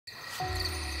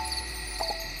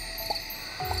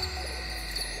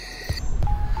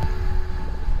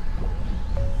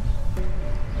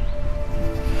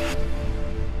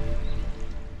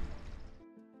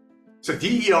So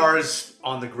DERs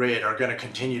on the grid are going to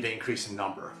continue to increase in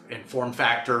number, in form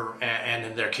factor, and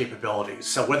in their capabilities.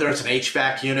 So whether it's an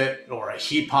HVAC unit or a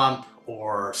heat pump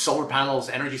or solar panels,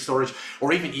 energy storage,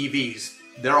 or even EVs,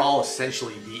 they're all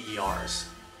essentially DERs.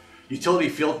 Utility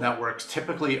field networks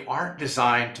typically aren't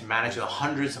designed to manage the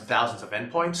hundreds of thousands of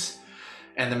endpoints,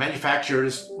 and the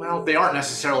manufacturers, well, they aren't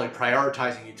necessarily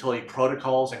prioritizing utility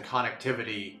protocols and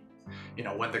connectivity,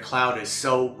 when the cloud is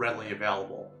so readily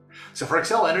available. So for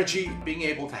Xcel Energy, being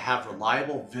able to have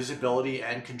reliable visibility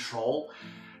and control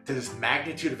to this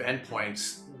magnitude of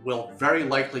endpoints will very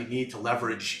likely need to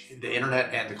leverage the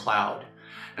internet and the cloud.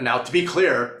 And now, to be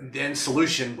clear, the end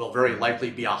solution will very likely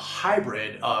be a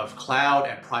hybrid of cloud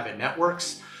and private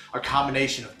networks, a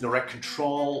combination of direct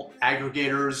control,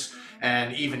 aggregators,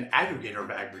 and even aggregator of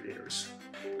aggregators.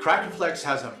 KrakenFlex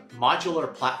has a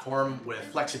modular platform with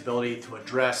flexibility to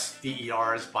address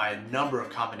DERs by a number of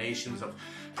combinations of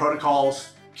protocols,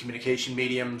 communication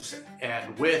mediums,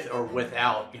 and with or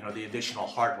without the additional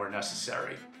hardware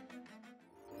necessary.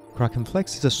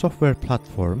 KrakenFlex is a software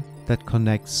platform that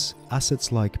connects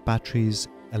assets like batteries,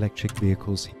 electric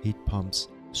vehicles, heat pumps,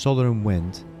 solar and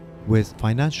wind with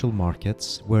financial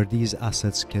markets where these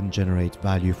assets can generate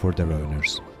value for their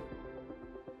owners.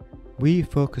 We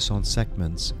focus on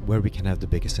segments where we can have the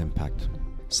biggest impact,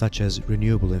 such as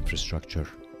renewable infrastructure,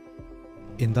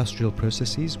 industrial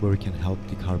processes where we can help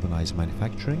decarbonize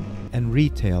manufacturing, and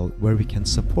retail where we can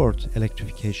support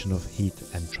electrification of heat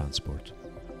and transport.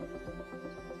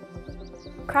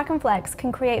 KrakenFlex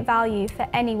can create value for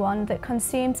anyone that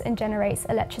consumes and generates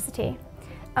electricity.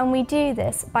 And we do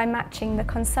this by matching the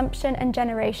consumption and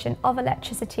generation of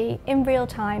electricity in real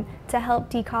time to help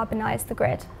decarbonize the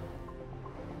grid.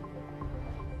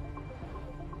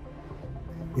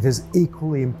 It is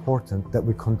equally important that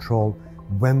we control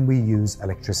when we use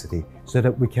electricity so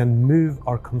that we can move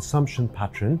our consumption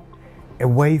pattern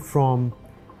away from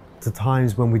the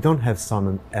times when we don't have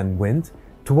sun and wind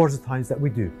towards the times that we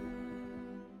do.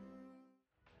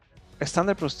 A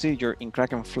standard procedure in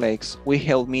KrakenFlex, we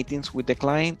held meetings with the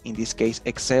client, in this case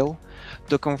Xcel,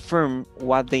 to confirm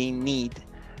what they need,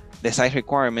 the site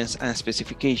requirements and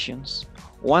specifications.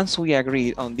 Once we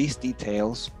agreed on these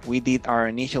details, we did our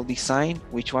initial design,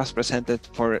 which was presented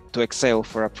to Xcel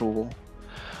for approval.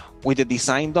 With the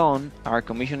design done, our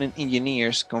commissioning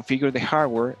engineers configured the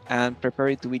hardware and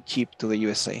prepared it to be shipped to the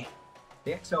USA.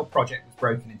 The Xcel project was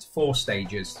broken into 4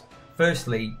 stages.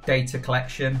 Firstly, data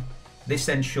collection. This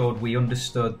ensured we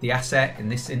understood the asset, in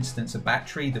this instance a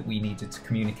battery, that we needed to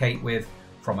communicate with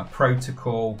from a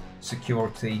protocol,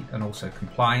 security and also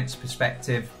compliance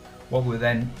perspective. What we're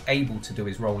then able to do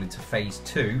is roll into phase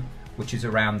 2, which is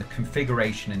around the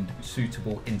configuration and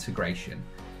suitable integration.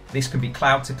 This can be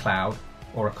cloud to cloud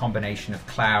or a combination of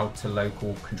cloud to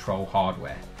local control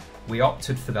hardware. We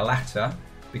opted for the latter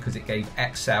because it gave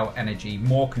Xcel Energy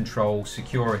more control,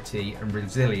 security and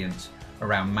resilience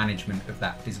around management of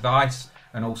that device,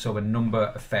 and also a number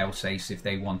of fail-safes if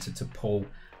they wanted to pull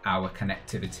our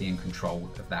connectivity and control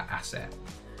of that asset.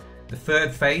 The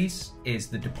third phase is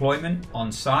the deployment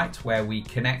on site, where we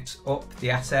connect up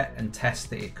the asset and test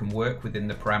that it can work within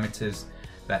the parameters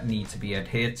that need to be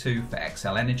adhered to for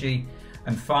Xcel Energy.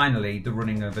 And finally, the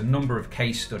running of a number of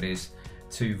case studies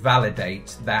to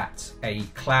validate that a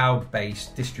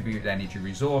cloud-based distributed energy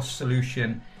resource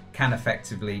solution can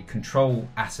effectively control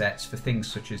assets for things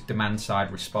such as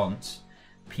demand-side response,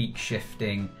 peak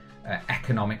shifting,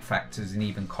 economic factors and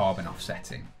even carbon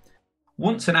offsetting.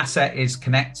 Once an asset is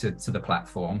connected to the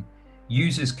platform,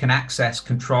 users can access,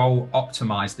 control,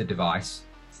 optimize the device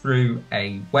through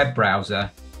a web browser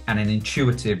and an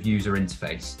intuitive user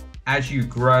interface. As you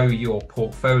grow your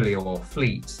portfolio or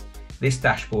fleet, this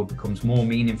dashboard becomes more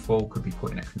meaningful, could be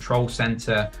put in a control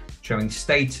center, showing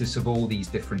status of all these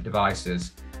different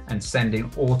devices and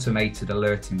sending automated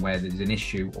alerting where there's an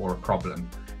issue or a problem.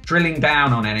 Drilling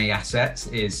down on any assets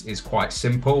is quite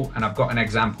simple, and I've got an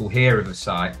example here of a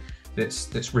site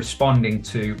that's responding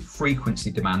to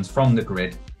frequency demands from the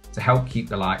grid to help keep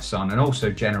the lights on and also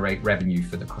generate revenue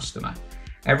for the customer.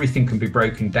 Everything can be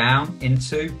broken down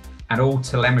into, and all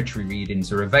telemetry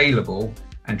readings are available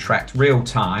and tracked real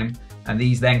time, and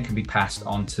these then can be passed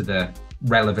on to the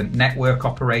relevant network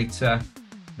operator,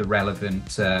 the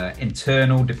relevant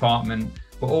internal department,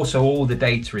 but also all the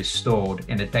data is stored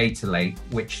in a data lake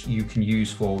which you can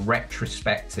use for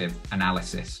retrospective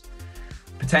analysis.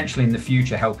 Potentially in the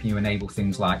future helping you enable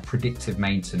things like predictive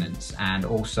maintenance and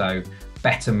also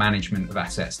better management of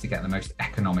assets to get the most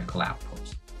economical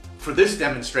outputs. For this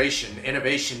demonstration,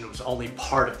 innovation was only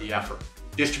part of the effort.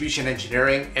 Distribution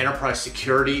engineering, enterprise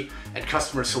security, and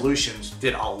customer solutions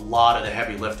did a lot of the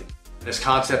heavy lifting. This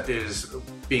concept is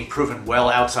being proven well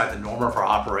outside the norm of our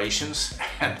operations,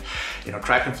 and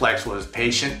KrakenFlex was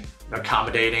patient,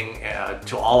 accommodating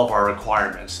to all of our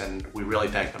requirements, and we really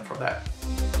thank them for that.